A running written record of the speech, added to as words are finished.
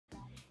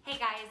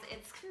guys,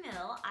 it's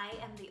Camille. I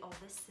am the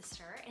oldest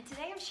sister, and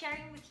today I'm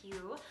sharing with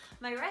you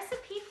my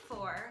recipe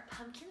for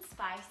pumpkin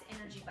spice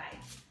energy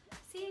bites.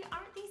 See,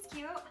 aren't these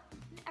cute?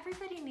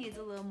 Everybody needs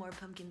a little more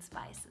pumpkin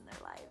spice in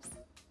their lives.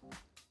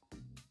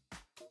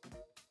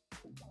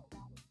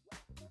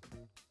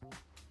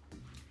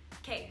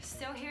 Okay,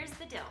 so here's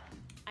the deal.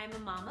 I'm a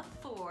mom of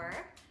 4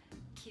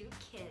 cute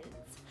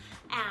kids,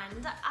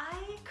 and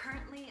I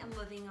currently am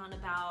living on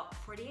about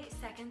 48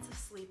 seconds of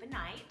sleep a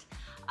night.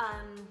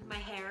 My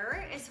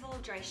hair is full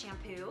of dry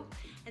shampoo,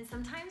 and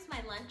sometimes my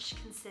lunch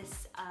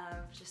consists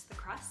of just the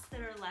crusts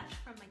that are left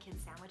from my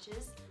kids'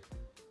 sandwiches.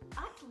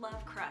 I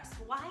love crust.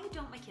 Why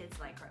don't my kids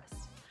like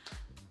crust?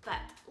 But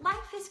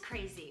life is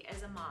crazy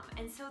as a mom,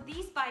 and so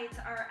these bites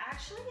are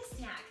actually a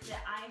snack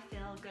that I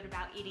feel good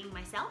about eating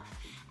myself,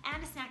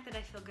 and a snack that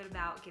I feel good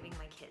about giving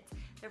my kids.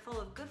 They're full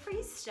of good for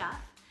you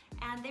stuff,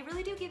 and they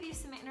really do give you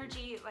some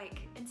energy.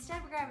 Like, instead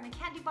of grabbing a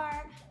candy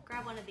bar,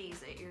 grab one of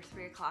these at your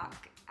 3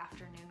 o'clock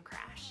afternoon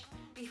crash.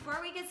 Before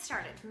we get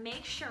started,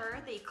 make sure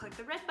that you click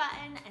the red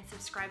button and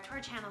subscribe to our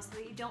channel so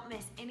that you don't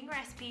miss any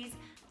recipes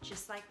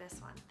just like this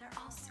one. They're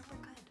all super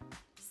good.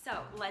 So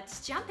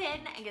let's jump in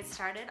and get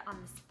started on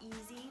this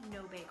easy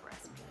no-bake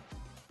recipe.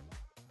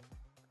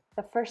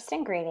 The first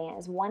ingredient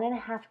is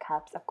 1.5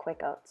 cups of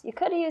quick oats. You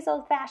could use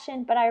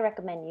old-fashioned, but I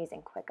recommend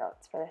using quick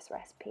oats for this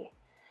recipe.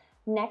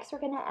 Next, we're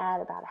going to add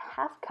about a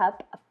 1/2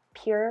 cup of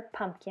pure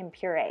pumpkin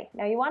puree.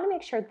 Now you want to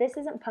make sure this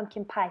isn't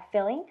pumpkin pie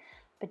filling,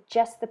 but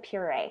just the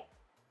puree.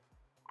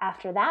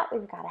 After that,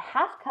 we've got a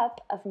 1/2 cup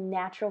of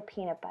natural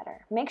peanut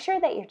butter. Make sure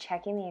that you're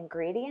checking the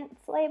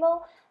ingredients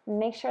label and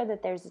make sure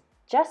that there's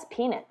just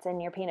peanuts in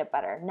your peanut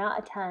butter, not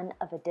a ton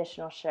of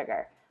additional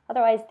sugar.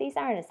 Otherwise, these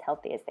aren't as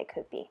healthy as they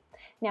could be.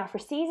 Now for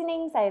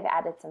seasonings, I've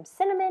added some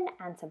cinnamon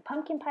and some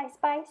pumpkin pie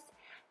spice.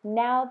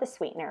 Now the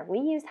sweetener. We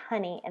use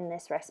honey in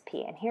this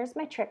recipe, and here's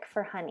my trick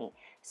for honey.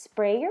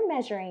 Spray your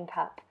measuring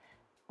cup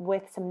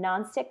with some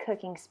nonstick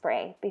cooking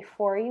spray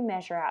before you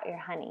measure out your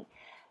honey.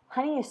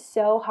 Honey is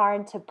so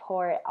hard to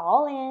pour it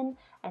all in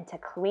and to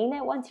clean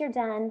it once you're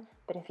done,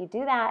 but if you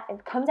do that,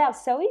 it comes out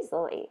so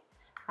easily.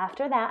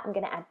 After that, I'm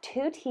going to add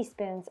 2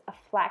 teaspoons of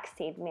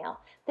flaxseed meal.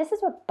 This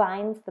is what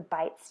binds the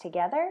bites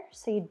together,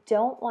 so you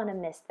don't want to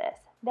miss this.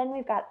 Then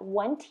we've got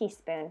 1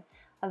 teaspoon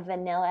of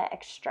vanilla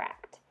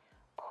extract.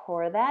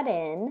 Pour that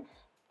in.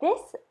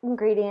 This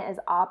ingredient is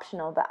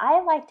optional, but I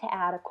like to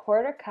add a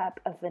 1/4 cup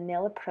of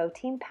vanilla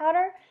protein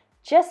powder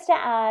just to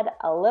add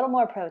a little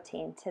more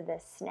protein to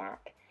this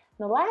snack.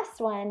 The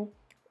last one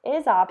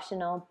is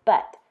optional,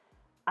 but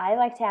I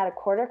like to add a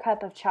 1/4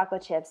 cup of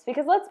chocolate chips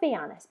because let's be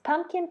honest,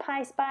 pumpkin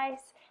pie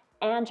spice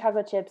and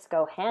chocolate chips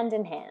go hand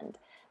in hand.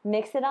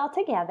 Mix it all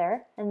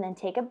together and then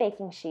take a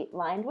baking sheet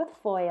lined with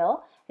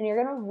foil and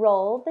you're going to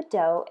roll the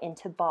dough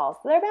into balls.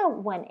 They're about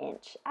 1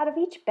 inch. Out of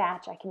each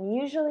batch, I can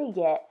usually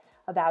get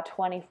about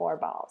 24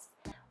 balls.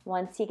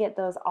 Once you get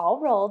those all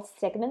rolled,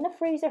 stick them in the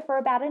freezer for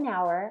about an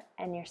hour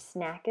and your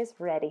snack is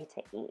ready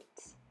to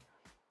eat.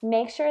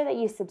 Make sure that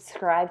you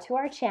subscribe to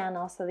our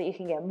channel so that you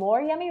can get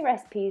more yummy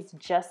recipes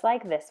just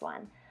like this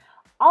one.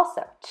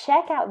 Also,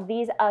 check out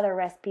these other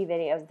recipe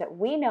videos that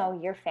we know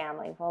your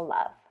family will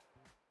love.